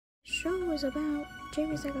show is about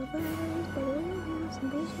Jamie's like a batteries, but we have some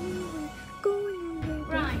basement going on the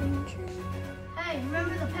Ryan. Hey,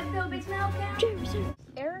 remember the Pepto Bismol account? Jamie,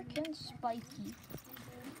 Eric and Spikey.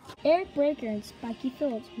 Eric Breaker and Spikey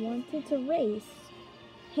Phillips wanted to race.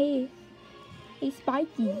 Hey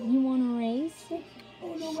Spikey, you want to race?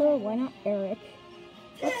 Sure, why not, Eric?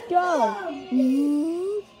 Let's go.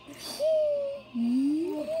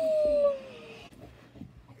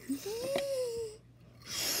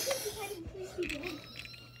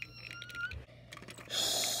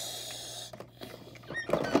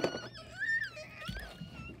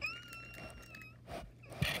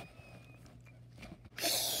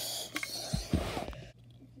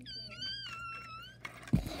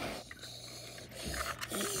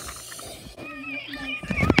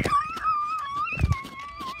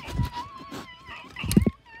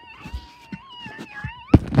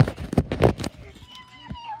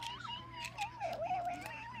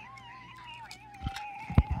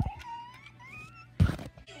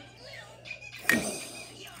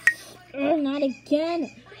 Not again.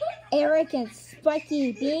 Eric and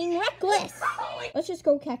Spikey being reckless. Let's just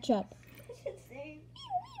go catch up.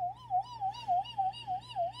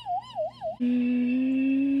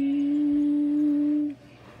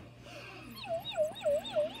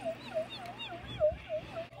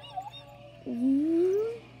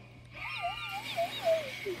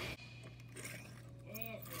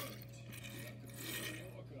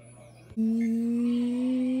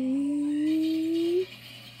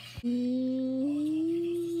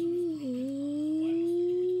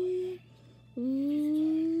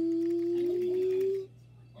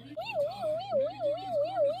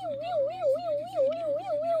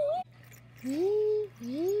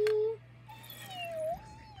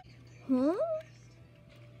 Huh?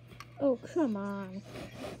 Oh, come on.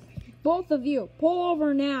 Both of you, pull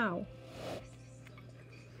over now.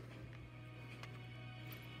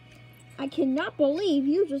 I cannot believe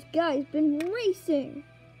you just guys been racing.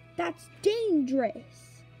 That's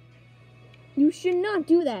dangerous. You should not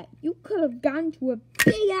do that. You could have gotten to a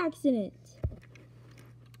big accident.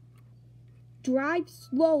 Drive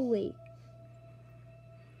slowly.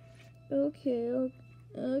 Okay.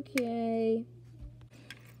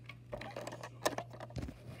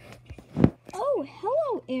 Oh,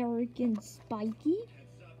 hello, Eric and Spikey.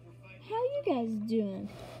 How you guys doing?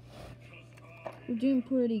 We're doing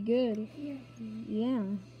pretty good. Yeah.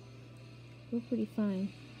 We're pretty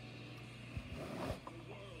fine.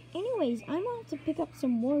 Anyways, I'm out to pick up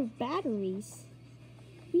some more batteries.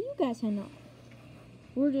 Who you guys hang up?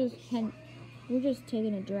 We're just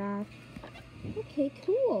taking a drive. Okay,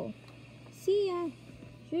 cool. See ya.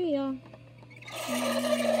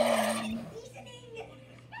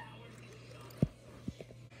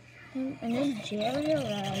 And then Jerry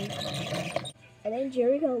arrived. And then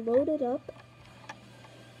Jerry got loaded up.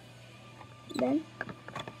 Then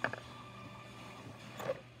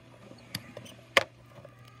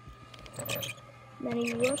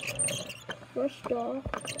he rushed off.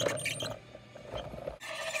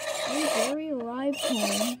 And Jerry arrived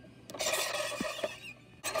home.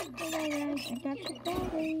 Okay guys, I got the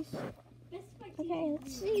batteries. Okay,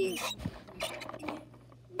 let's see.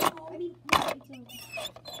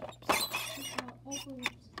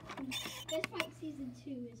 This fight season 2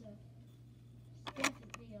 is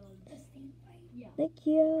definitely a stain fight. Yeah. Thank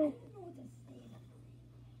you. I don't know what the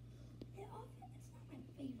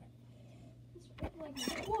stain is. It's not my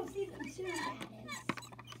favorite. It's like season 2 that is. It's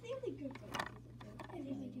the only good fight season 2. I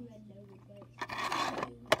think we do have no good fights.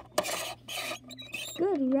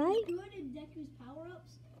 Good, right? Good in Deku's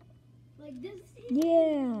power-ups. Like this season.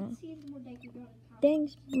 Yeah. This season more Deku got his power-ups.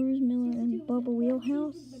 Thanks, Bruce Miller and Bubba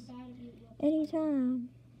Wheelhouse. Anytime.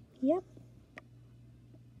 Yep.